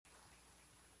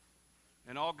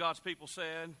And all God's people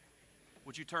said,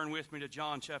 would you turn with me to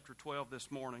John chapter 12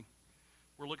 this morning?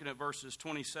 We're looking at verses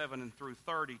 27 and through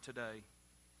 30 today.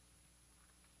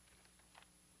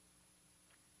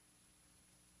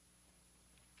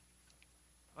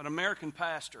 An American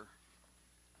pastor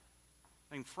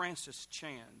named Francis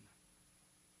Chan.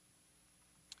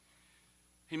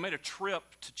 He made a trip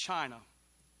to China.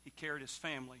 He carried his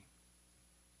family.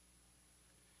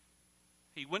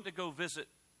 He went to go visit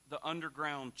the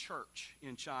underground church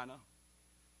in China.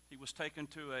 He was taken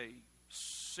to a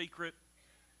secret,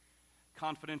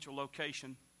 confidential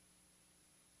location.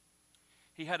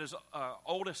 He had his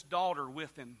oldest daughter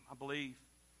with him, I believe.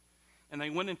 And they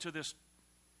went into this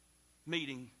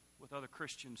meeting with other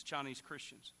Christians, Chinese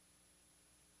Christians.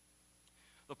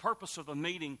 The purpose of the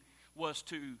meeting was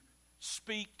to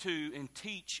speak to and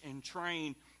teach and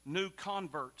train new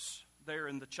converts there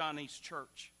in the Chinese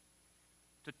church,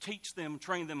 to teach them,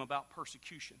 train them about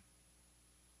persecution.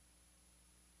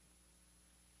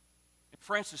 And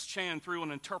Francis Chan, through an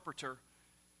interpreter,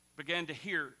 began to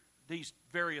hear these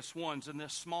various ones in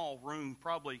this small room,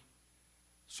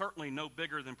 certainly no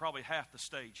bigger than probably half the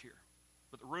stage here.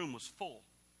 But the room was full.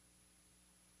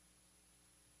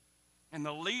 And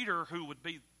the leader, who would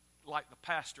be like the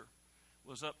pastor,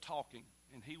 was up talking.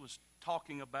 And he was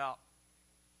talking about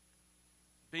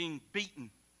being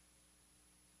beaten,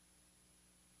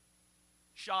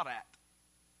 shot at.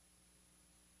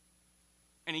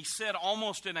 And he said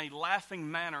almost in a laughing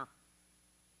manner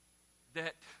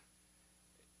that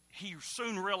he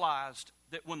soon realized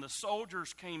that when the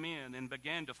soldiers came in and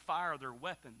began to fire their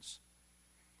weapons,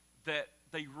 that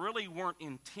they really weren't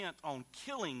intent on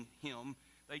killing him.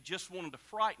 They just wanted to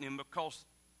frighten him, because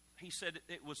he said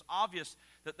it was obvious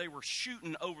that they were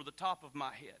shooting over the top of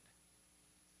my head.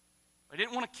 They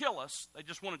didn't want to kill us. They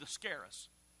just wanted to scare us.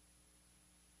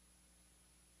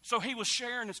 So he was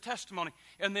sharing his testimony.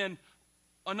 And then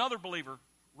another believer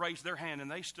raised their hand,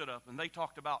 and they stood up, and they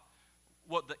talked about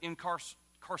what the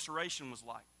incarceration was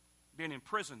like, being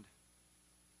imprisoned,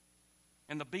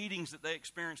 and the beatings that they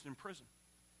experienced in prison.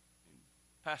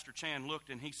 Pastor Chan looked,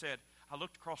 and he said, I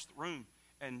looked across the room,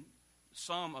 and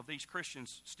some of these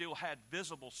Christians still had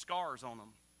visible scars on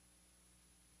them,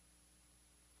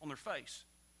 on their face.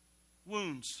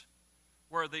 Wounds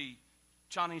where the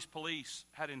Chinese police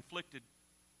had inflicted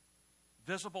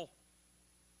visible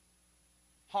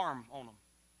harm on them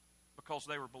because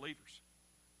they were believers.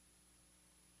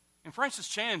 And Francis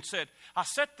Chan said, I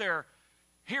sat there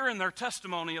hearing their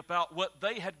testimony about what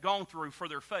they had gone through for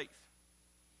their faith.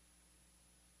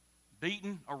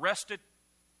 Beaten, arrested,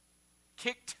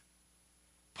 kicked,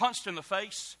 punched in the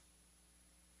face,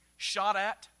 shot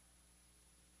at.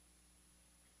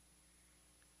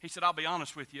 He said, I'll be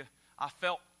honest with you, I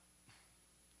felt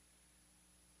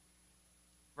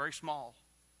very small.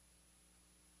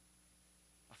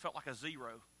 I felt like a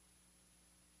zero.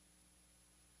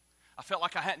 I felt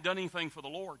like I hadn't done anything for the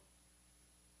Lord.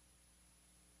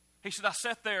 He said, I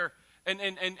sat there,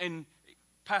 and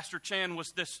Pastor Chan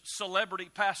was this celebrity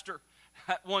pastor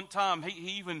at one time.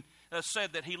 He even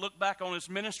said that he looked back on his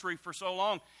ministry for so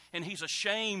long, and he's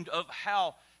ashamed of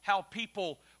how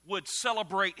people would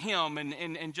celebrate him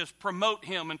and just promote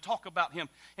him and talk about him.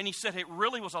 And he said it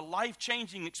really was a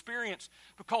life-changing experience,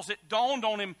 because it dawned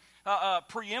on him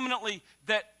preeminently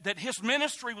that his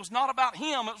ministry was not about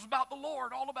him. It was about the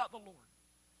Lord, all about the Lord.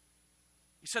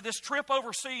 He said this trip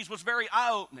overseas was very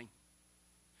eye-opening.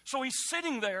 So he's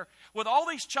sitting there with all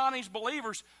these Chinese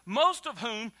believers, most of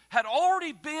whom had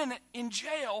already been in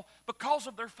jail because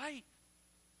of their faith.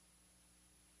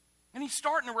 And he's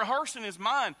starting to rehearse in his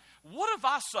mind, what have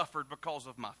I suffered because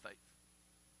of my faith?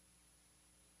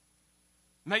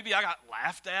 Maybe I got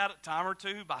laughed at a time or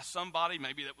two by somebody,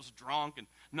 maybe that was drunk and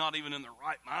not even in their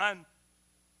right mind.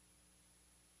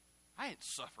 I hadn't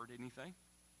suffered anything.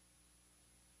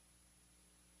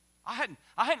 I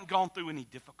hadn't gone through any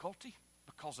difficulty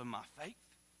because of my faith.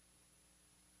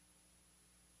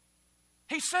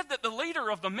 He said that the leader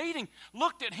of the meeting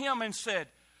looked at him and said,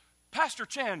 Pastor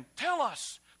Chan, tell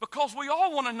us, because we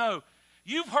all want to know.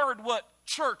 You've heard what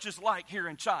church is like here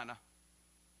in China.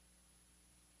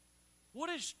 What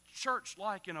is church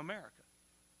like in America?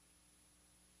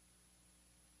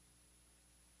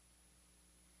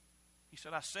 He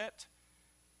said, I sat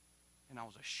and I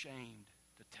was ashamed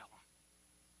to tell him.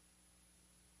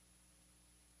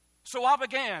 So I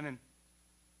began, and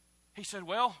he said,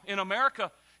 well, in America,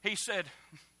 he said,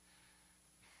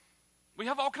 we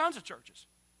have all kinds of churches.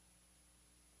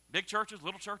 Big churches,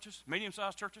 little churches,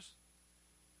 medium-sized churches.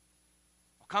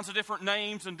 All kinds of different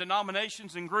names and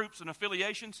denominations and groups and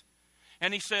affiliations.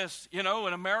 And he says, in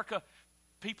America,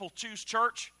 people choose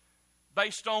church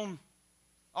based on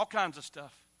All kinds of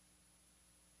stuff.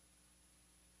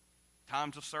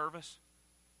 Times of service,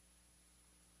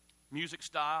 music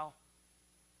style,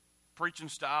 preaching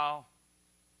style,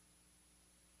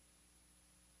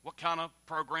 what kind of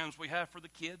programs we have for the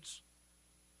kids,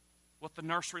 what the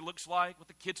nursery looks like, what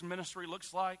the kids' ministry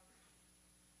looks like,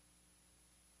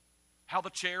 how the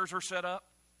chairs are set up.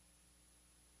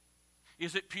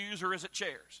 Is it pews or is it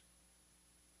chairs?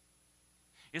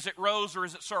 Is it rows or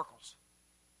is it circles?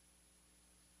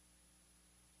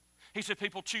 He said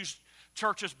people choose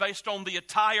churches based on the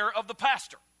attire of the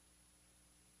pastor.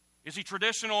 Is he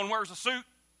traditional and wears a suit?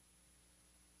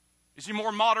 Is he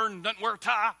more modern and doesn't wear a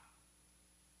tie?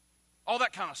 All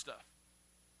that kind of stuff.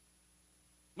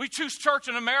 We choose church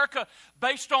in America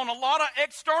based on a lot of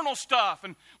external stuff.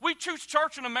 And we choose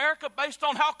church in America based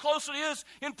on how close it is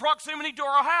in proximity to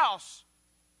our house.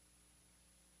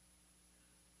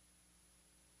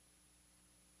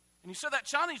 And he said that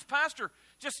Chinese pastor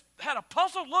just had a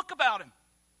puzzled look about him.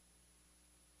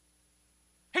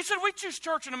 He said, we choose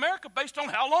church in America based on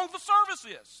how long the service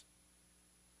is.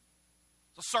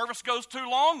 If the service goes too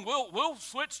long, we'll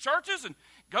switch churches and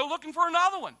go looking for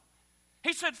another one.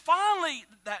 He said, finally,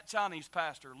 that Chinese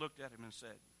pastor looked at him and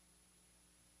said,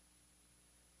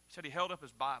 he held up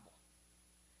his Bible.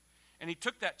 And he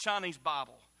took that Chinese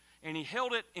Bible and he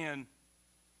held it in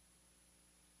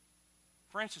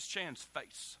Francis Chan's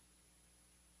face.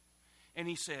 And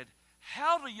he said,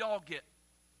 how do y'all get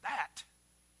that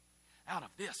out of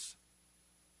this?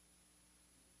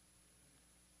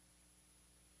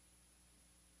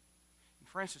 And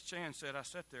Francis Chan said, I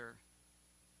sat there.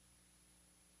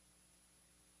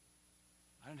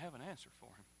 I didn't have an answer for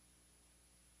him.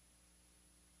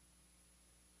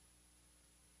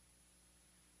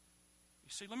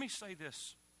 You see, let me say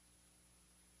this.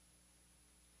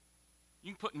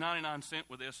 You can put 99 cents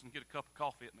with this and get a cup of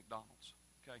coffee at McDonald's,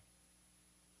 okay?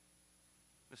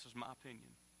 This is my opinion.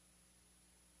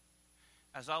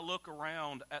 As I look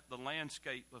around at the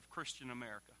landscape of Christian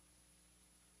America,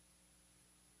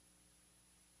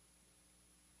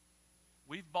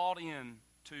 we've bought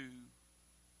into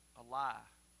a lie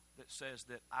that says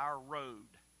that our road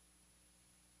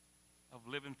of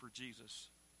living for Jesus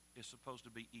is supposed to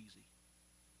be easy.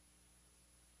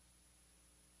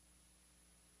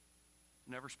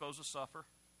 Never supposed to suffer.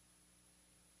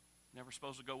 Never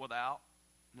supposed to go without.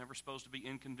 Never supposed to be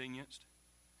inconvenienced.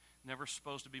 Never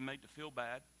supposed to be made to feel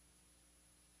bad.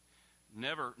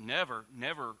 Never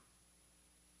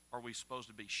are we supposed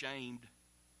to be shamed.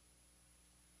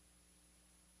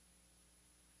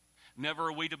 Never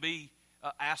are we to be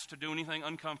asked to do anything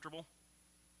uncomfortable.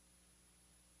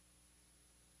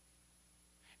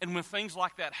 And when things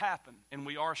like that happen, and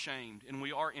we are shamed, and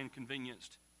we are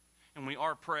inconvenienced, and we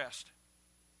are pressed,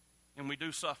 and we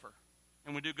do suffer,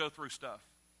 and we do go through stuff,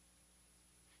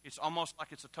 it's almost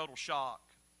like it's a total shock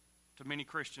to many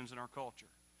Christians in our culture,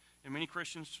 and many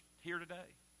Christians here today.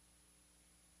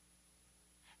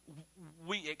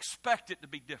 We expect it to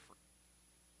be different.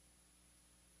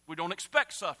 We don't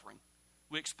expect suffering.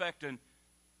 We expect an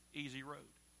easy road.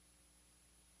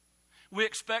 We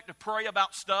expect to pray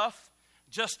about stuff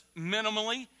just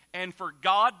minimally and for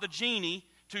God, the genie,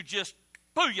 to just,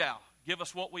 booyah, give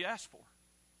us what we ask for.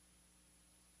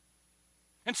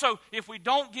 And so if we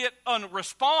don't get a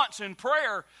response in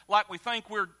prayer like we think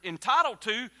we're entitled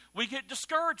to, we get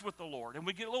discouraged with the Lord and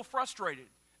we get a little frustrated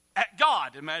at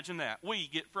God. Imagine that. We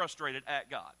get frustrated at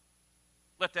God.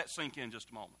 Let that sink in just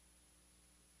a moment.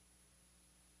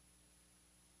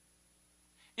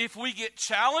 If we get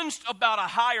challenged about a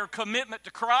higher commitment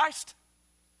to Christ,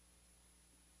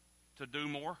 to do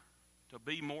more, to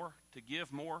be more, to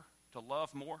give more, to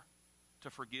love more, to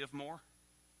forgive more,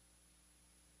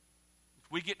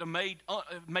 if we get made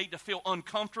to feel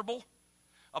uncomfortable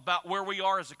about where we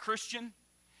are as a Christian,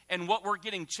 and what we're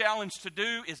getting challenged to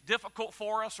do is difficult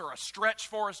for us or a stretch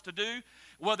for us to do,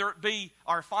 whether it be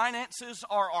our finances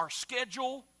or our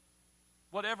schedule,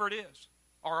 whatever it is,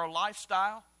 or our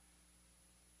lifestyle,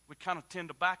 we kind of tend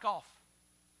to back off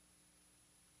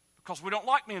because we don't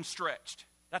like being stretched.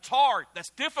 That's hard. That's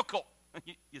difficult,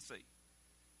 you see.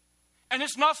 And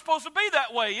it's not supposed to be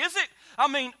that way, is it? I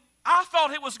mean, I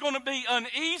thought it was going to be an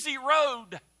easy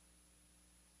road.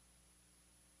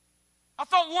 I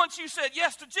thought once you said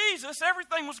yes to Jesus,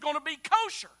 everything was going to be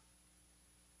kosher.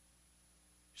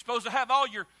 You're supposed to have all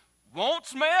your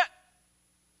wants met,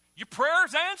 your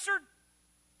prayers answered,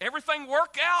 everything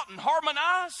work out and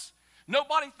harmonize.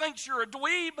 Nobody thinks you're a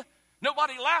dweeb.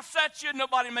 Nobody laughs at you.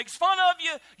 Nobody makes fun of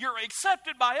you. You're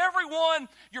accepted by everyone.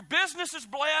 Your business is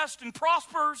blessed and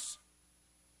prospers.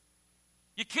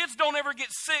 Your kids don't ever get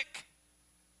sick.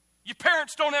 Your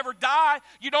parents don't ever die.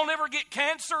 You don't ever get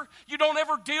cancer. You don't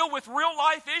ever deal with real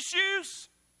life issues.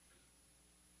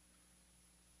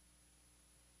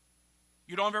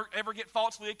 You don't ever get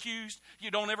falsely accused.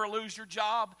 You don't ever lose your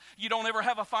job. You don't ever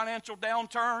have a financial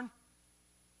downturn.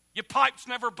 Your pipes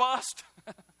never bust.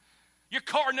 Your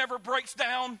car never breaks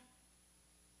down.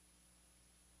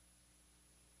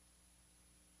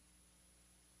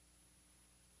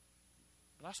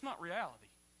 But that's not reality.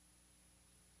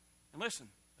 And listen,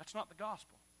 that's not the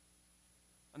gospel.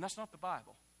 And that's not the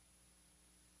Bible.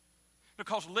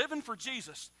 Because living for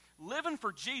Jesus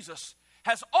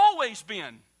has always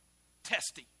been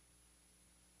testy.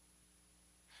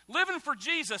 Living for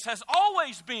Jesus has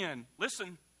always been,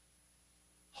 listen,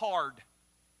 hard.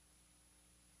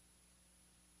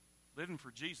 Living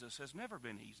for Jesus has never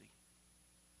been easy.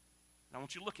 And I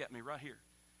want you to look at me right here.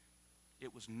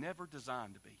 It was never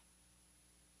designed to be.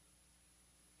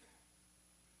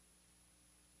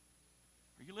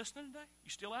 Are you listening today? You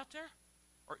still out there?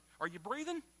 Are you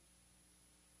breathing?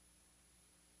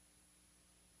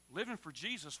 Living for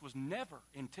Jesus was never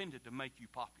intended to make you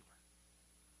popular.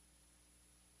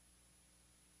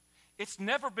 It's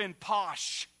never been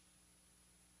posh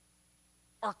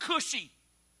or cushy.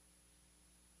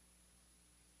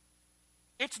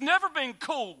 It's never been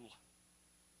cool.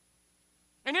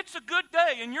 And it's a good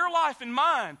day in your life and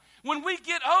mine when we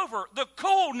get over the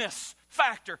coolness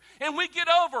factor and we get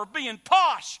over being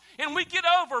posh and we get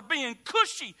over being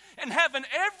cushy and having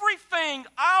everything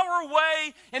our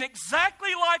way and exactly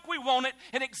like we want it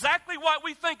and exactly what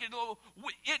we think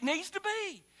it needs to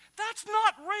be. That's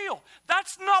not real.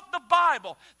 That's not the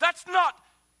Bible. That's not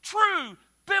true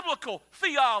biblical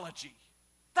theology.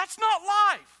 That's not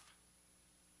life.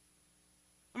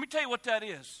 Let me tell you what that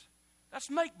is. That's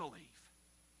make-believe.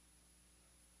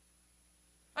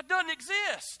 That doesn't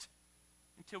exist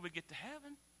until we get to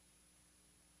heaven.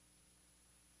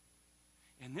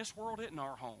 And this world isn't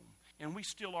our home, and we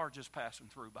still are just passing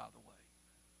through, by the way.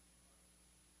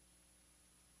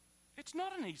 It's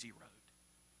not an easy road.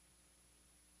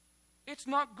 It's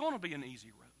not going to be an easy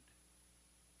road.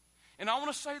 And I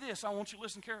want to say this. I want you to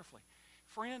listen carefully.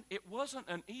 Friend, it wasn't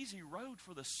an easy road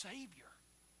for the Savior.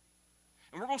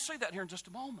 And we're going to see that here in just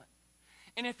a moment.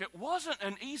 And if it wasn't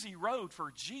an easy road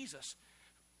for Jesus,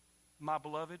 my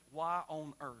beloved, why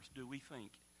on earth do we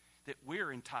think that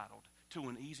we're entitled to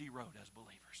an easy road as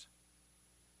believers?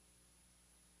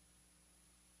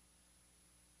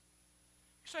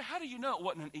 You say, how do you know it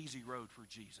wasn't an easy road for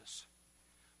Jesus?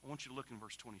 I want you to look in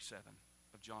verse 27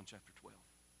 of John chapter 12.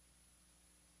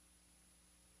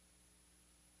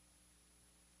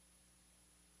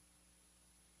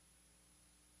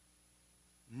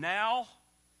 Now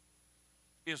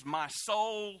is my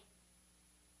soul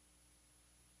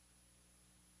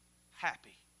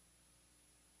happy.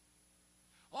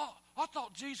 Oh, I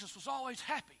thought Jesus was always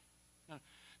happy.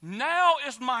 Now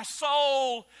is my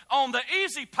soul on the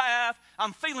easy path.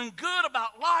 I'm feeling good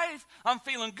about life. I'm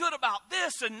feeling good about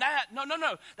this and that. No.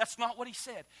 That's not what he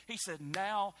said. He said,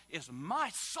 now is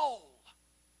my soul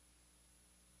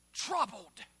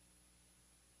troubled.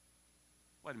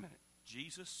 Wait a minute.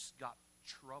 Jesus got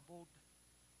troubled?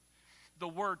 The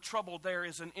word troubled there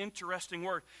is an interesting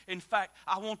word. In fact,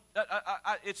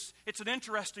 it's an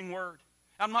interesting word.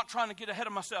 I'm not trying to get ahead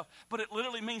of myself, but it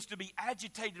literally means to be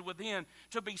agitated within,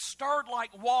 to be stirred like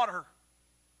water,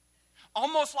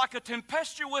 almost like a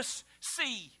tempestuous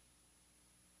sea.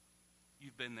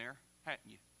 You've been there, haven't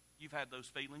you? You've had those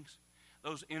feelings,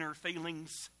 those inner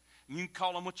feelings. You can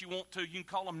call them what you want to. You can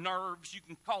call them nerves. You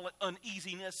can call it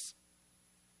uneasiness.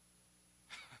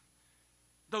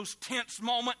 Those tense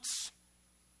moments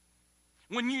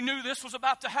when you knew this was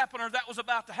about to happen or that was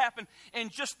about to happen, and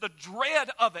just the dread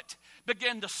of it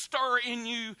began to stir in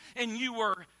you, and you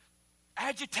were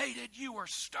agitated, you were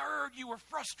stirred, you were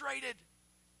frustrated,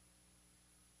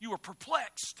 you were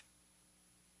perplexed.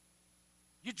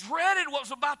 You dreaded what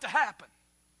was about to happen.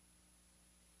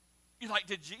 You're like,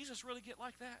 did Jesus really get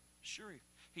like that? Sure.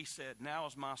 He said, now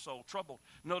is my soul troubled.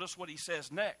 Notice what he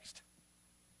says next.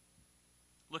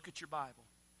 Look at your Bible.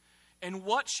 And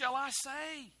what shall I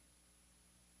say?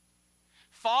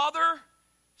 Father,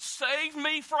 save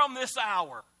me from this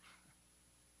hour.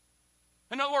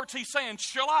 In other words, he's saying,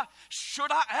 should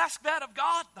I ask that of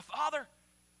God, the Father?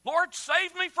 Lord,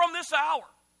 save me from this hour.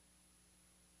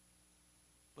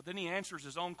 But then he answers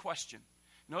his own question.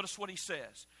 Notice what he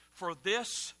says. For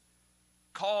this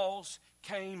cause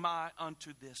came I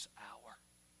unto this hour.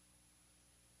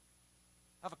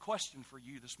 I have a question for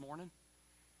you this morning.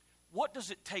 What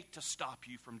does it take to stop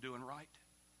you from doing right?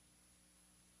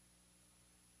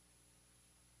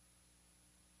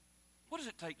 What does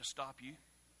it take to stop you?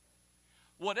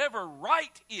 whatever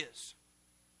right is.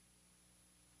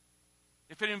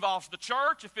 If it involves the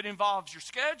church, if it involves your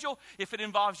schedule, if it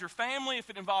involves your family, if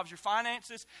it involves your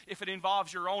finances, if it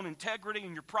involves your own integrity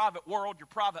in your private world, your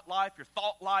private life, your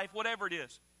thought life, whatever it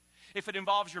is. If it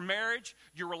involves your marriage,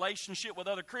 your relationship with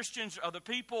other Christians, other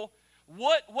people,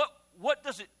 what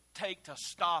does it take to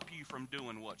stop you from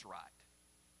doing what's right?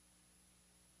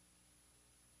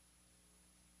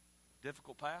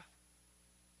 Difficult path?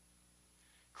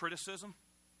 Criticism?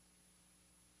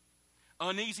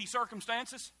 Uneasy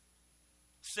circumstances?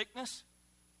 Sickness,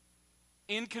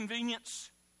 inconvenience,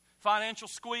 financial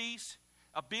squeeze,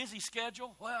 a busy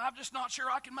schedule. Well, I'm just not sure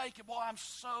I can make it. Boy, I'm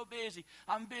so busy.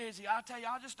 I'm busy. I tell you,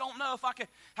 I just don't know if I can.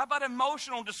 How about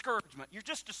emotional discouragement? You're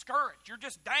just discouraged. You're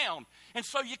just down. And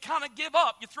so you kind of give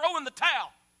up. You throw in the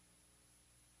towel.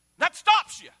 That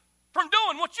stops you from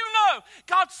doing what you know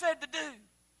God said to do.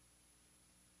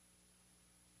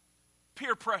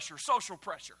 Peer pressure, social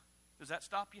pressure. Does that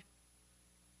stop you?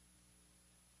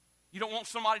 You don't want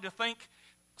somebody to think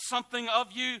something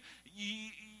of you.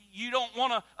 You don't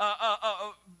want to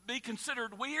be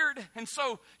considered weird. And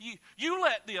so you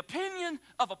let the opinion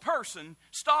of a person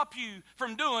stop you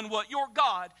from doing what your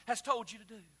God has told you to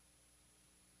do.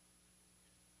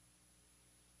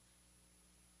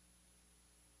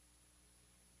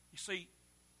 You see,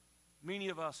 many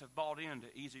of us have bought into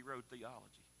easy road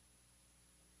theology.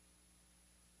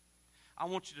 I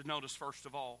want you to notice, first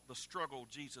of all, the struggle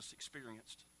Jesus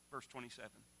experienced. Verse 27.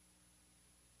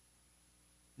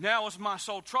 Now is my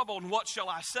soul troubled, and what shall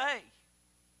I say?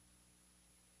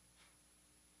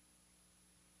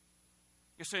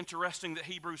 It's interesting that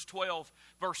Hebrews 12,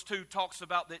 verse 2, talks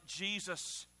about that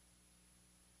Jesus,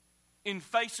 in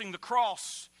facing the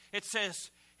cross, it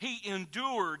says he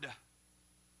endured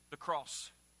the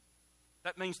cross.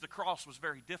 That means the cross was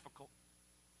very difficult.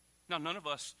 Now, none of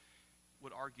us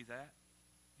would argue that.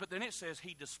 But then it says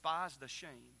he despised the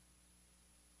shame.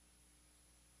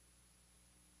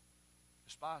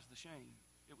 Despised the shame.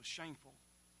 It was shameful.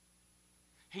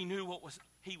 He knew what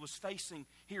he was facing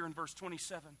here in verse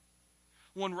 27.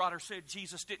 One writer said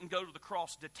Jesus didn't go to the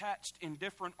cross detached,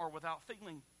 indifferent, or without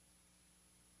feeling.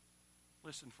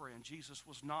 Listen, friend, Jesus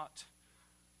was not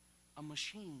a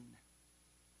machine.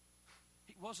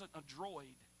 He wasn't a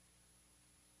droid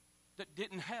that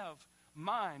didn't have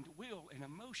mind, will, and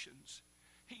emotions.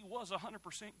 He was 100%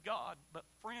 God, but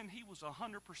friend, he was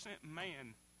 100%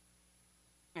 man.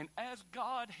 And as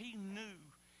God, he knew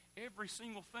every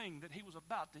single thing that he was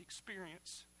about to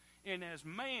experience. And as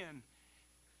man,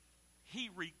 he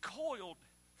recoiled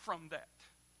from that.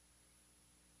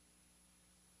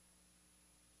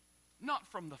 Not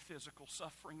from the physical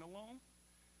suffering alone.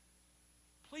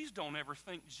 Please don't ever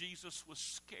think Jesus was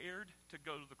scared to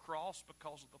go to the cross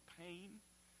because of the pain.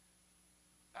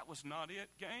 That was not it,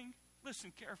 gang.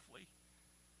 Listen carefully.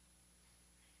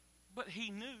 But he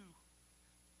knew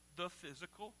the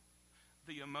physical,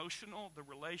 the emotional, the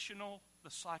relational,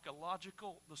 the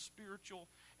psychological, the spiritual,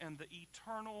 and the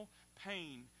eternal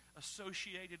pain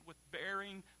associated with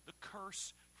bearing the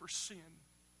curse for sin.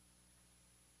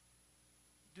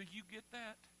 Do you get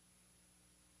that?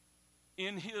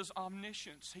 In his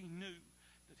omniscience, he knew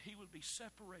that he would be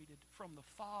separated from the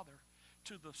Father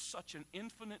to such an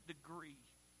infinite degree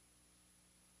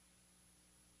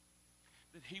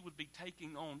that he would be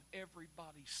taking on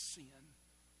everybody's sin,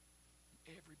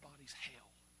 everybody's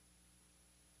hell.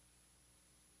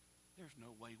 There's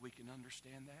no way we can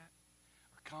understand that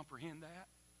or comprehend that.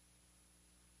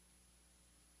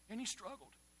 And he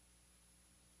struggled.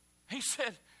 He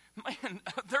said, man,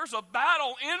 there's a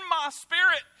battle in my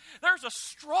spirit. There's a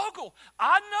struggle.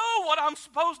 I know what I'm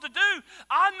supposed to do.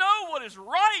 I know what is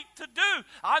right to do.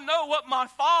 I know what my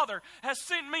Father has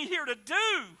sent me here to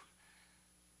do.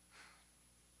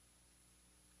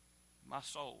 My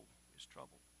soul is troubled.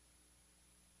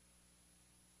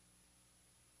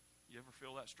 You ever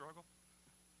feel that struggle?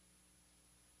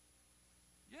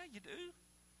 Yeah, you do.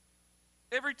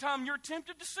 Every time you're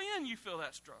tempted to sin, you feel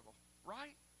that struggle,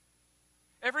 right?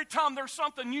 Every time there's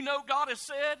something you know God has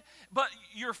said, but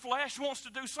your flesh wants to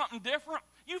do something different,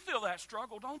 you feel that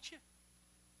struggle, don't you?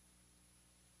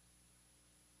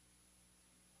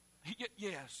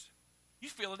 Yes. You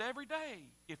feel it every day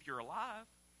if you're alive.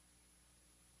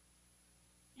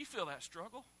 You feel that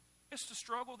struggle. It's the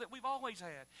struggle that we've always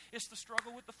had. It's the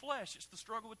struggle with the flesh. It's the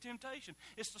struggle with temptation.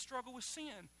 It's the struggle with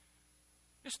sin.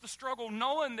 It's the struggle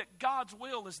knowing that God's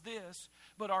will is this,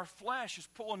 but our flesh is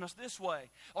pulling us this way.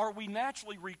 Or we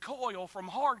naturally recoil from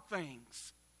hard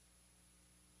things.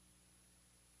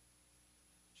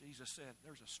 Jesus said,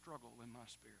 there's a struggle in my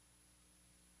spirit.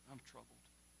 I'm troubled.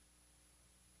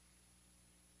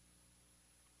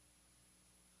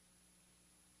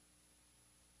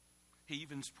 He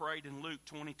even prayed in Luke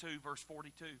 22, verse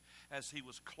 42, as he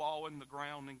was clawing the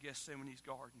ground in Gethsemane's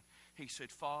garden. He said,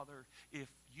 Father, if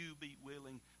you be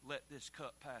willing, let this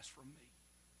cup pass from me.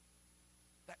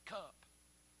 That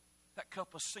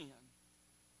cup of sin,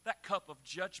 that cup of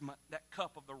judgment, that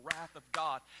cup of the wrath of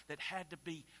God that had to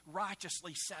be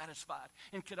righteously satisfied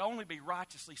and could only be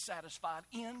righteously satisfied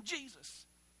in Jesus.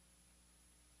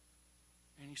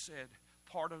 And he said,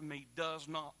 part of me does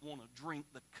not want to drink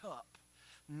the cup,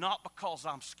 not because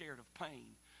I'm scared of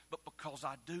pain, but because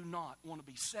I do not want to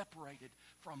be separated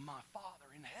from my Father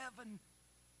in heaven.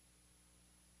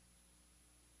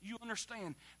 You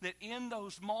understand that in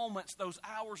those moments, those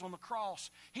hours on the cross,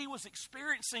 he was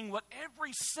experiencing what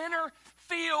every sinner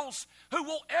feels who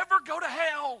will ever go to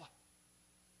hell.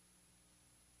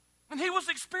 And he was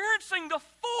experiencing the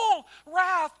full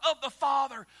wrath of the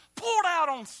Father poured out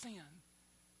on sin.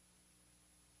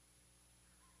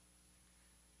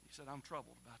 He said, I'm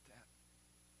troubled about that.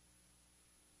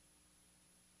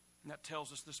 And that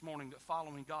tells us this morning that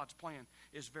following God's plan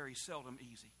is very seldom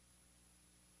easy.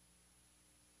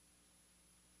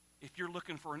 If you're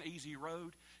looking for an easy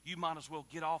road, you might as well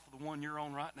get off of the one you're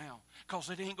on right now, because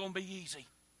it ain't going to be easy.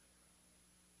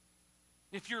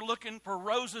 If you're looking for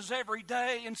roses every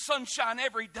day and sunshine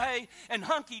every day and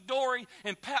hunky-dory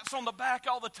and pats on the back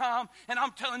all the time, and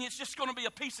I'm telling you it's just going to be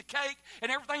a piece of cake and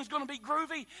everything's going to be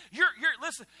groovy,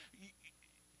 listen,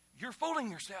 you're fooling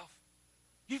yourself.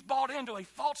 You've bought into a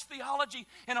false theology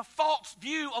and a false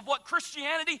view of what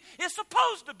Christianity is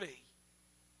supposed to be.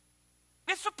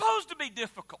 It's supposed to be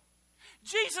difficult.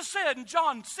 Jesus said in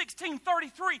John 16:33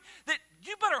 that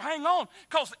you better hang on,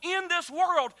 because in this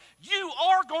world you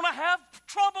are going to have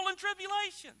trouble and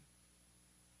tribulation.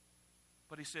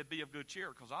 But he said, be of good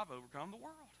cheer, because I've overcome the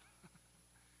world.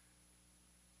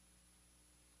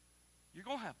 You're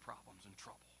going to have problems and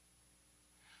trouble.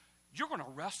 You're going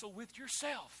to wrestle with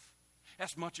yourself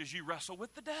as much as you wrestle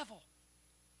with the devil.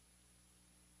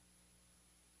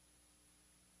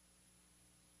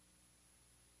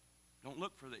 Don't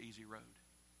look for the easy road.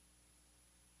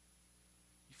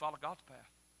 You follow God's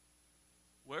path.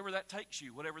 Wherever that takes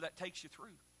you, whatever that takes you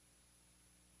through,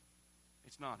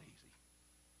 it's not easy.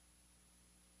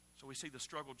 So we see the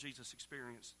struggle Jesus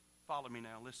experienced. Follow me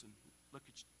now. Listen. Look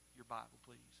at your Bible,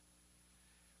 please.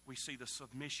 We see the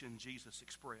submission Jesus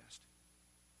expressed.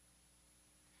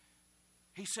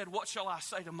 He said, what shall I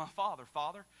say to my Father?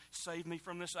 Father, save me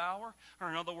from this hour. Or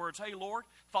in other words, hey, Lord,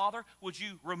 Father, would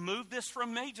you remove this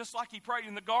from me? Just like he prayed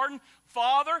in the garden.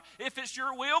 Father, if it's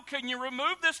your will, can you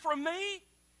remove this from me?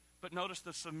 But notice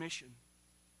the submission.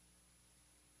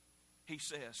 He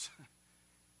says,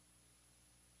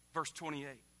 verse 28,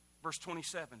 verse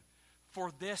 27,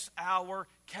 for this hour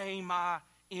came I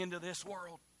into this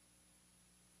world.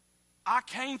 I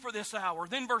came for this hour.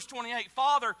 Then verse 28,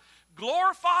 Father,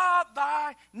 glorify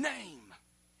thy name.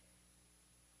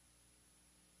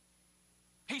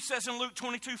 He says in Luke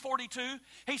 22:42,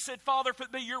 he said, Father, if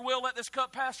it be your will, let this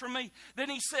cup pass from me. Then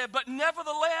he said, but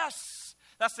nevertheless,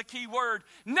 that's the key word,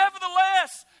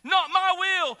 nevertheless, not my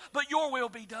will, but your will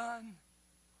be done.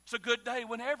 It's a good day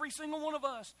when every single one of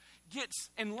us gets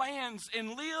and lands and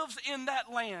lives in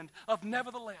that land of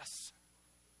nevertheless.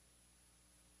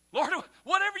 Lord,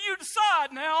 whatever you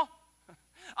decide now,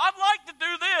 I'd like to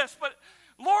do this, but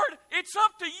Lord, it's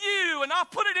up to you, and I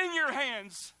put it in your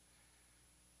hands.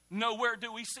 Nowhere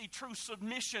do we see true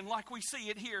submission like we see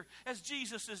it here as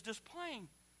Jesus is displaying.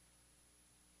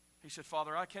 He said,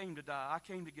 Father, I came to die. I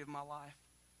came to give my life.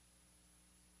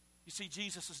 You see,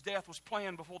 Jesus' death was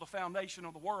planned before the foundation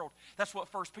of the world. That's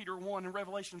what 1 Peter 1 and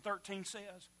Revelation 13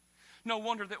 says. No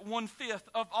wonder that 1/5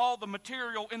 of all the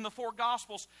material in the four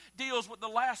Gospels deals with the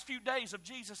last few days of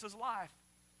Jesus' life.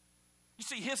 You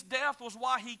see, his death was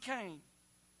why he came.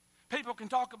 People can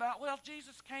talk about, well,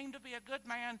 Jesus came to be a good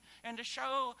man and to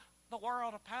show the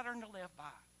world a pattern to live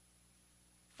by.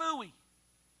 Phooey.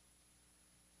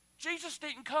 Jesus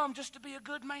didn't come just to be a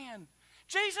good man.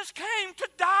 Jesus came to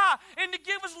die and to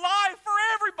give his life for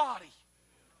everybody.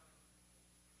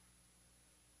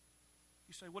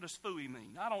 You say, what does phooey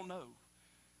mean? I don't know.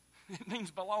 It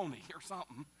means baloney or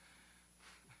something.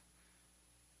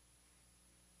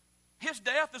 His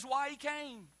death is why he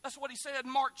came. That's what he said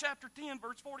in Mark chapter 10,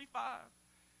 verse 45.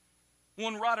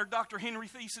 One writer, Dr. Henry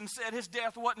Thiessen, said his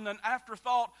death wasn't an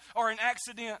afterthought or an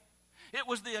accident. It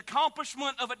was the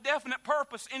accomplishment of a definite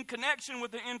purpose in connection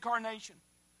with the incarnation.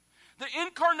 The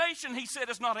incarnation, he said,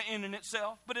 is not an end in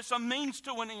itself, but it's a means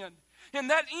to an end.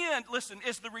 And that end, listen,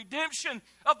 is the redemption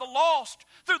of the lost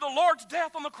through the Lord's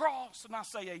death on the cross. And I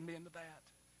say amen to that.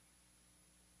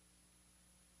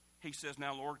 He says,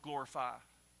 now, Lord, glorify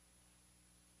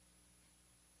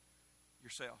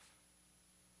yourself.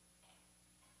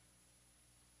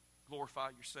 glorify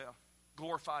yourself.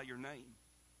 Glorify your name.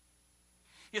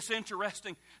 It's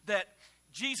interesting that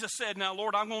Jesus said, now,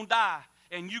 Lord, I'm going to die,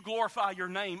 and you glorify your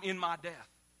name in my death.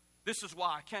 This is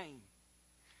why I came.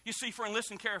 You see, friend,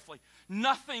 listen carefully.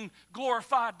 Nothing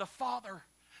glorified the Father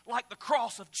like the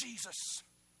cross of Jesus.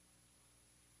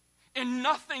 And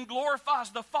nothing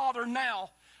glorifies the Father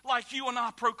now like you and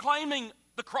I proclaiming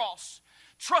the cross,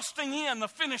 trusting in the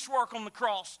finished work on the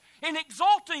cross, and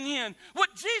exalting in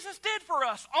what Jesus did for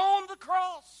us on the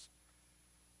cross.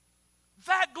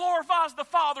 That glorifies the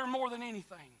Father more than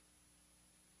anything.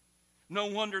 No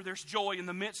wonder there's joy in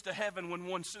the midst of heaven when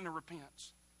one sinner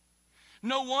repents.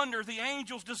 No wonder the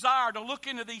angels desire to look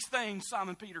into these things,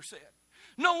 Simon Peter said.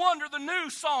 No wonder the new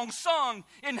song sung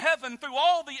in heaven through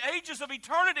all the ages of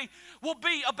eternity will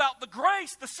be about the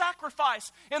grace, the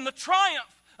sacrifice, and the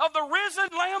triumph of the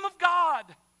risen Lamb of God.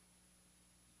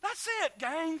 That's it,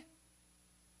 gang.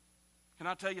 Can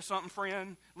I tell you something,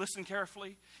 friend? Listen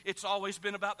carefully. It's always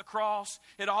been about the cross.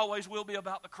 It always will be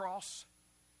about the cross.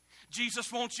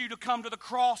 Jesus wants you to come to the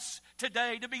cross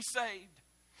today to be saved.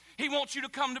 He wants you to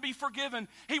come to be forgiven.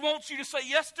 He wants you to say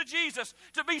yes to Jesus,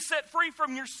 to be set free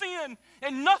from your sin.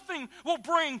 And nothing will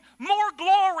bring more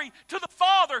glory to the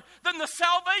Father than the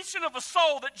salvation of a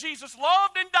soul that Jesus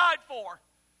loved and died for.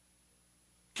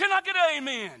 Can I get an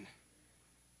amen?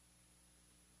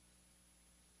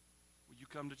 Will you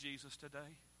come to Jesus today?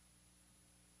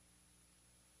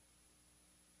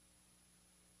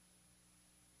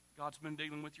 God's been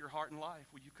dealing with your heart and life.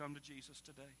 Will you come to Jesus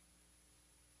today?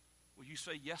 Will you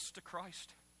say yes to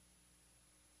Christ?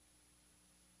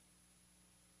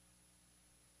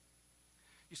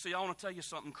 You see, I want to tell you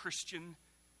something, Christian.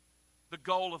 The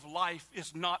goal of life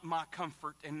is not my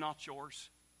comfort and not yours.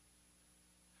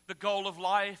 The goal of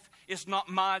life is not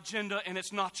my agenda and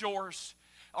it's not yours.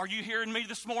 Are you hearing me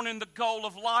this morning? The goal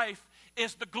of life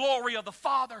is the glory of the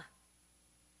Father.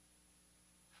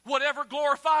 Whatever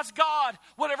glorifies God,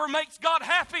 whatever makes God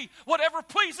happy, whatever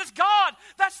pleases God,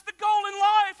 that's the goal in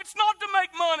life. It's not to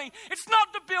make money. It's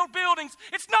not to build buildings.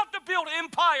 It's not to build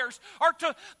empires or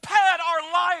to pad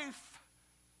our life.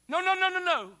 No.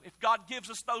 If God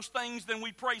gives us those things, then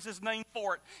we praise His name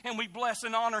for it and we bless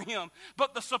and honor Him.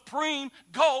 But the supreme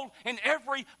goal in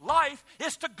every life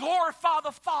is to glorify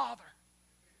the Father.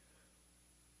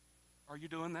 Are you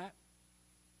doing that?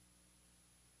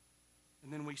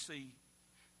 And then we see,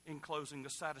 in closing, the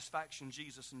satisfaction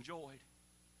Jesus enjoyed.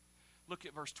 Look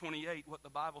at verse 28, what the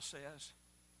Bible says.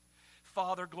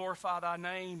 Father, glorify thy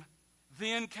name.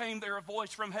 Then came there a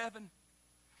voice from heaven.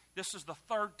 This is the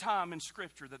third time in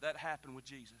Scripture that happened with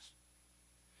Jesus.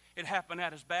 It happened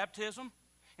at His baptism,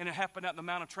 and it happened at the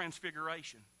Mount of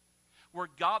Transfiguration, where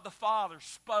God the Father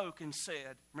spoke and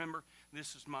said, remember,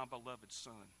 this is my beloved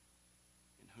Son,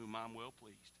 in whom I'm well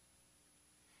pleased.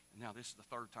 And now this is the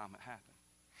third time it happened.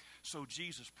 So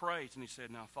Jesus prays and He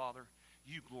said, now, Father,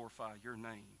 you glorify your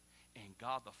name. And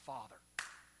God the Father,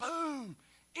 boom,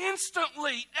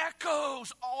 instantly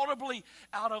echoes audibly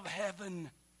out of heaven.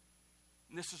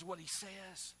 And this is what He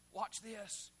says. Watch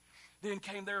this. Then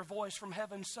came there a voice from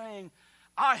heaven saying,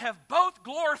 I have both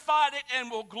glorified it and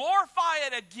will glorify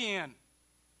it again.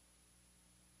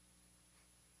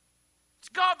 It's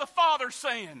God the Father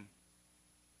saying,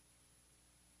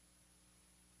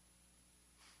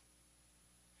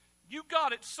 you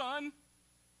got it, son.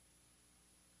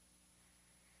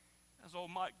 As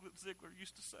old Mike Ziegler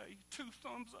used to say, 2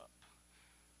 thumbs up.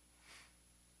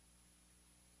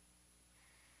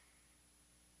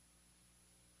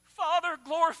 Father,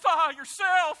 glorify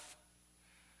yourself.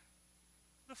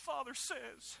 The Father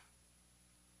says,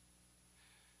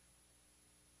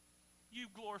 you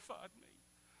glorified me.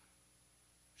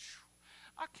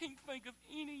 I can't think of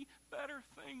any better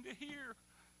thing to hear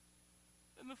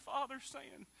than the Father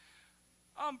saying,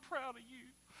 I'm proud of you.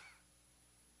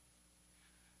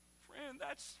 Friend,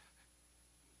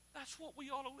 that's what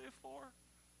we ought to live for.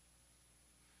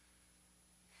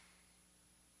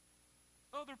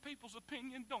 Other people's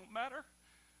opinion don't matter.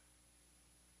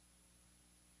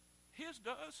 His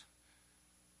does.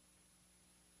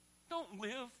 Don't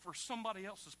live for somebody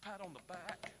else's pat on the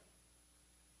back.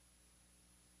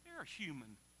 They're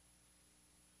human.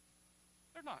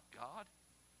 They're not God.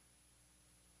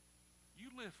 You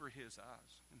live for His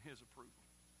eyes and His approval.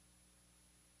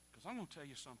 Because I'm going to tell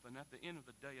you something. At the end of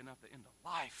the day and at the end of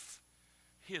life,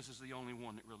 His is the only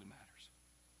one that really matters.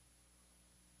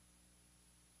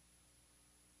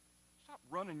 Stop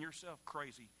running yourself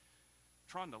crazy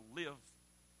trying to live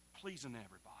pleasing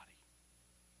everybody.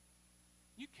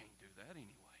 You can't do that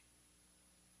anyway.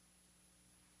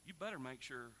 You better make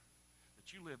sure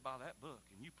that you live by that book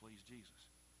and you please Jesus.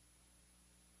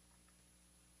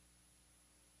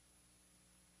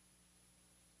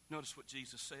 Notice what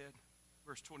Jesus said,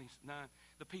 verse 29.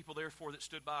 The people therefore that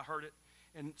stood by heard it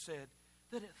and said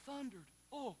that it thundered.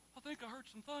 Oh, I think I heard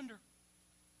some thunder.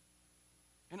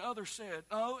 And others said,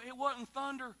 oh, it wasn't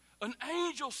thunder. An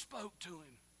angel spoke to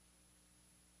him.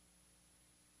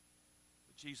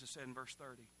 But Jesus said in verse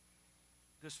 30,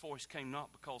 this voice came not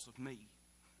because of me.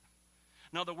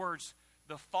 In other words,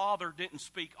 the Father didn't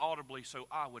speak audibly so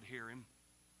I would hear him.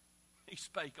 He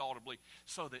spake audibly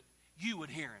so that you would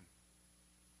hear him.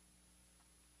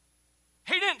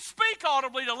 He didn't speak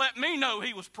audibly to let me know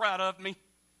he was proud of me.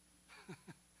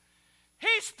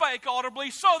 He spake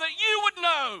audibly so that you would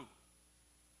know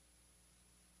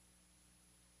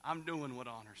I'm doing what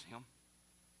honors him.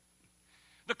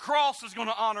 The cross is going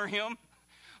to honor him.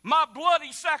 My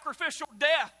bloody sacrificial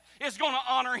death is going to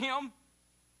honor him.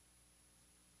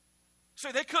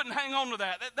 See, they couldn't hang on to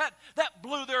that. That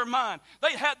blew their mind.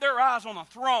 They had their eyes on a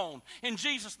throne. And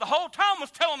Jesus the whole time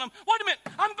was telling them, wait a minute,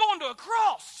 I'm going to a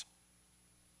cross.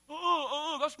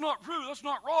 That's not true. That's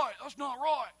not right. That's not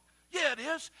right. Yeah, it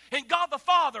is. And God the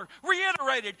Father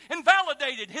reiterated and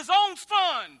validated his own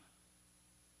Son.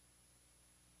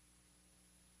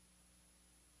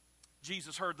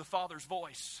 Jesus heard the Father's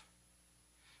voice,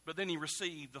 but then he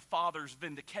received the Father's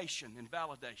vindication and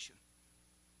validation.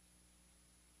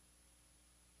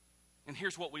 And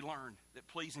here's what we learned, that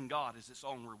pleasing God is its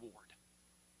own reward.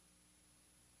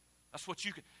 That's what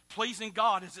you can. Pleasing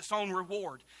God is its own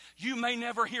reward. You may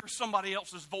never hear somebody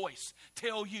else's voice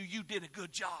tell you you did a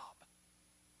good job.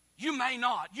 You may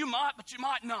not. You might, but you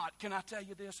might not. Can I tell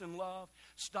you this in love?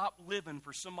 Stop living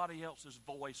for somebody else's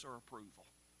voice or approval.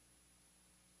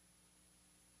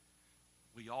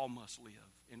 We all must live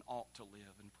and ought to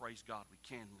live, and praise God we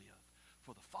can live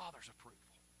for the Father's approval.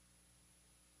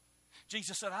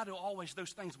 Jesus said, I do always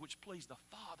those things which please the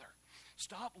Father.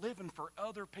 Stop living for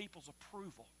other people's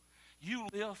approval. You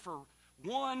live for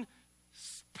one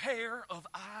pair of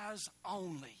eyes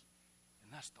only,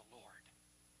 and that's the Lord.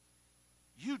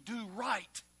 You do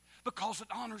right because it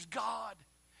honors God.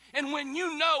 And when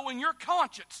you know in your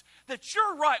conscience that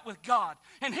you're right with God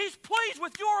and he's pleased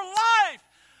with your life,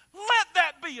 let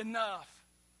that be enough.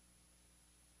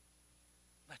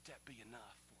 Let that be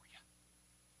enough for you.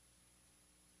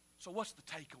 So what's the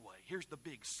takeaway? Here's the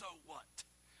big so what.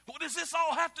 What does this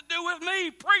all have to do with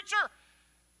me, preacher?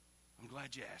 I'm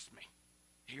glad you asked me.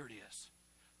 Here it is.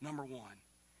 Number one,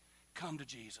 come to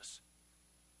Jesus.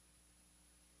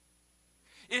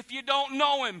 If you don't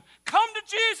know him, come to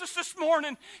Jesus this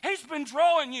morning. He's been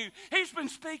drawing you. He's been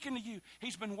speaking to you.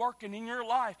 He's been working in your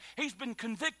life. He's been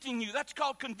convicting you. That's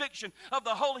called conviction of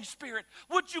the Holy Spirit.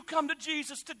 Would you come to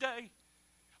Jesus today?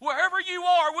 Wherever you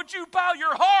are, would you bow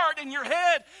your heart and your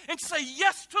head and say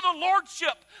yes to the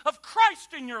lordship of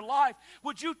Christ in your life?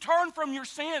 Would you turn from your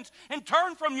sins and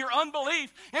turn from your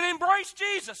unbelief and embrace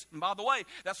Jesus? And by the way,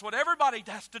 that's what everybody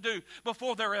has to do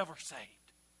before they're ever saved.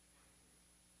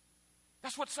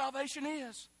 That's what salvation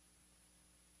is.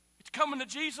 It's coming to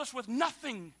Jesus with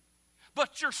nothing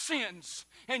but your sins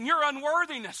and your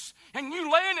unworthiness, and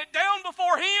you laying it down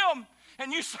before him,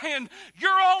 and you saying,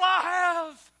 you're all I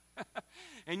have.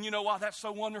 And you know why that's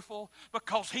so wonderful?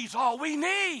 Because he's all we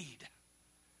need.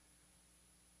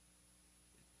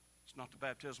 It's not the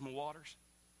baptismal waters.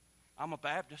 I'm a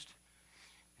Baptist,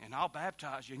 and I'll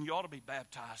baptize you, and you ought to be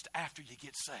baptized after you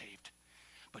get saved.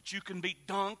 But you can be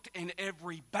dunked in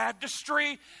every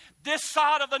baptistry this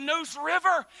side of the Neuse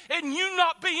River and you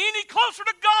not be any closer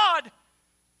to God.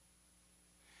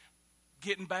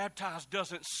 Getting baptized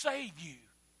doesn't save you.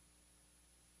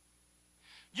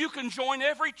 You can join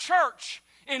every church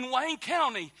in Wayne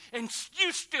County and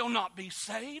you still not be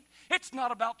saved. It's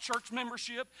not about church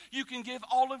membership. You can give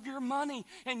all of your money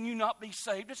and you not be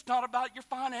saved. It's not about your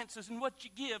finances and what you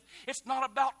give. It's not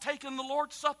about taking the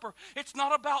Lord's Supper. It's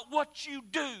not about what you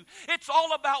do. It's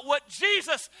all about what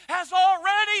Jesus has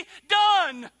already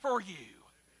done for you.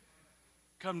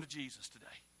 Come to Jesus today.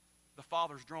 The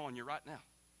Father's drawing you right now.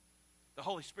 The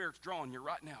Holy Spirit's drawing you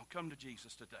right now. Come to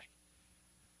Jesus today.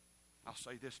 I'll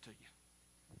say this to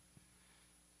you.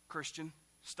 Christian,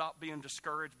 stop being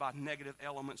discouraged by negative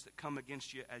elements that come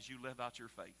against you as you live out your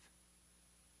faith.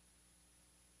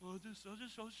 Well, I just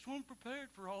wasn't prepared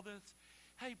for all this.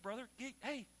 Hey, brother, get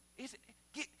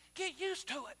used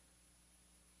to it.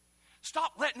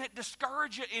 Stop letting it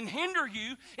discourage you and hinder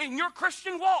you in your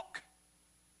Christian walk.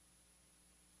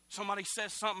 Somebody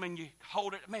says something and you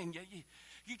hold it. Man,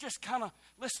 you just kind of,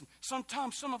 listen,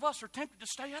 sometimes some of us are tempted to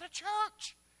stay out of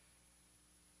church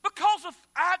because of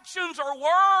actions or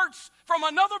words from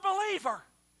another believer.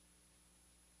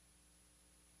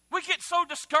 We get so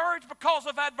discouraged because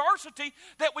of adversity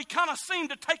that we kind of seem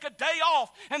to take a day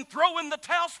off and throw in the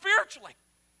towel spiritually.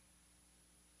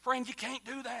 Friend, you can't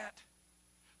do that.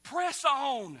 Press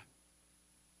on.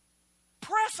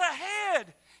 Press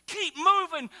ahead. Keep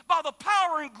moving by the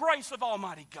power and grace of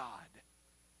Almighty God.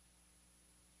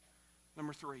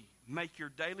 Number 3, make your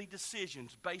daily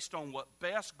decisions based on what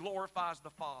best glorifies the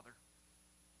Father.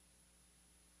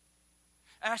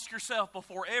 Ask yourself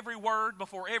before every word,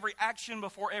 before every action,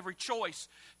 before every choice,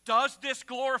 does this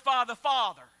glorify the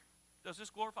Father? Does this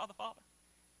glorify the Father?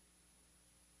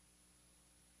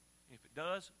 If it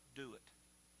does, do it.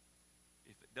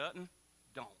 If it doesn't,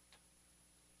 don't.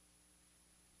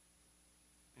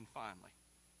 And finally,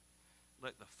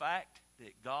 let the fact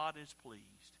that God is pleased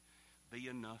be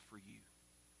enough for you.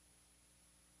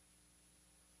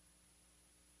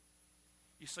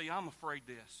 You see, I'm afraid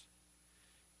this.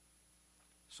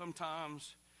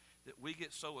 Sometimes that we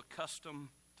get so accustomed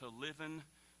to living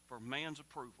for man's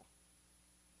approval.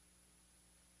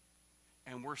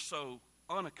 And we're so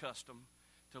unaccustomed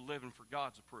to living for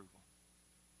God's approval.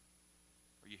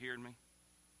 Are you hearing me?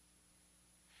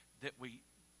 That we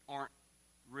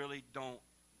don't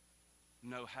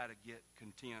know how to get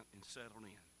content and settled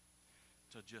in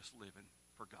to just living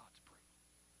for God's approval.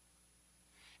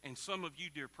 And some of you,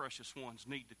 dear precious ones,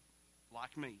 need to,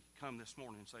 like me, come this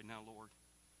morning and say, now, Lord,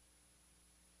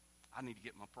 I need to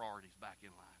get my priorities back in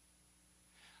line.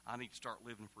 I need to start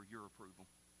living for your approval.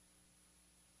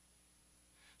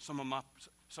 Some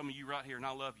of you right here, and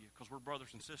I love you because we're brothers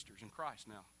and sisters in Christ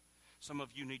now. Some of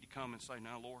you need to come and say,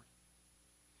 now, Lord,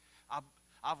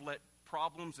 I've let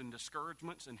problems and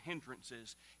discouragements and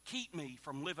hindrances keep me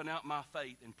from living out my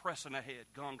faith and pressing ahead,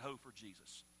 gung-ho for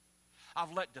Jesus.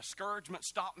 I've let discouragement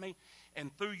stop me,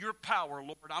 and through your power,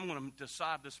 Lord, I'm going to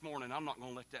decide this morning I'm not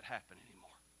going to let that happen anymore.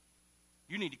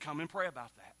 You need to come and pray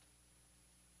about that.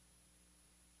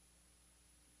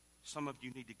 Some of you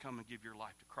need to come and give your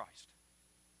life to Christ.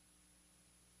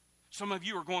 Some of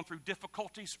you are going through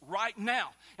difficulties right now,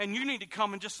 and you need to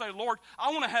come and just say, Lord,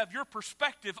 I want to have your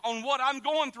perspective on what I'm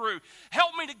going through.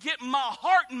 Help me to get my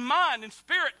heart and mind and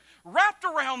spirit wrapped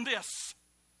around this,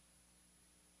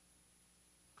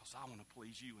 because I want to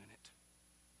please you in it.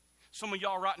 Some of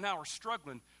y'all right now are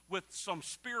struggling with some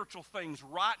spiritual things,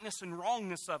 rightness and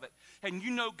wrongness of it. And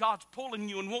you know God's pulling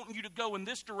you and wanting you to go in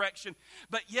this direction,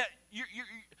 but yet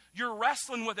you're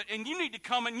wrestling with it. And you need to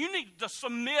come and you need to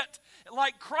submit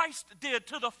like Christ did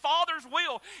to the Father's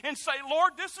will and say,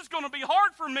 Lord, this is going to be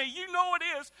hard for me. You know it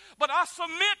is, but I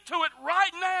submit to it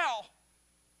right now.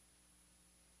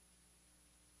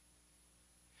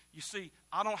 You see,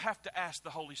 I don't have to ask the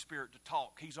Holy Spirit to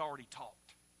talk. He's already talked.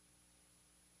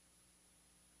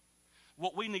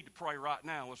 What we need to pray right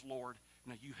now is, Lord,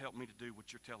 now you help me to do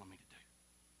what you're telling me to do.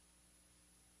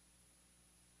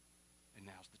 And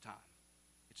now's the time.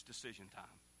 It's decision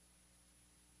time.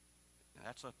 Now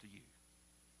that's up to you.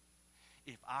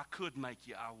 If I could make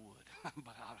you, I would.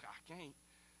 But I can't.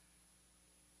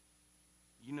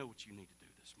 You know what you need to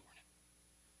do this morning.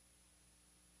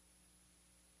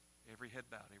 Every head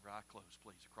bowed, every eye closed,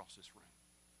 please, across this room.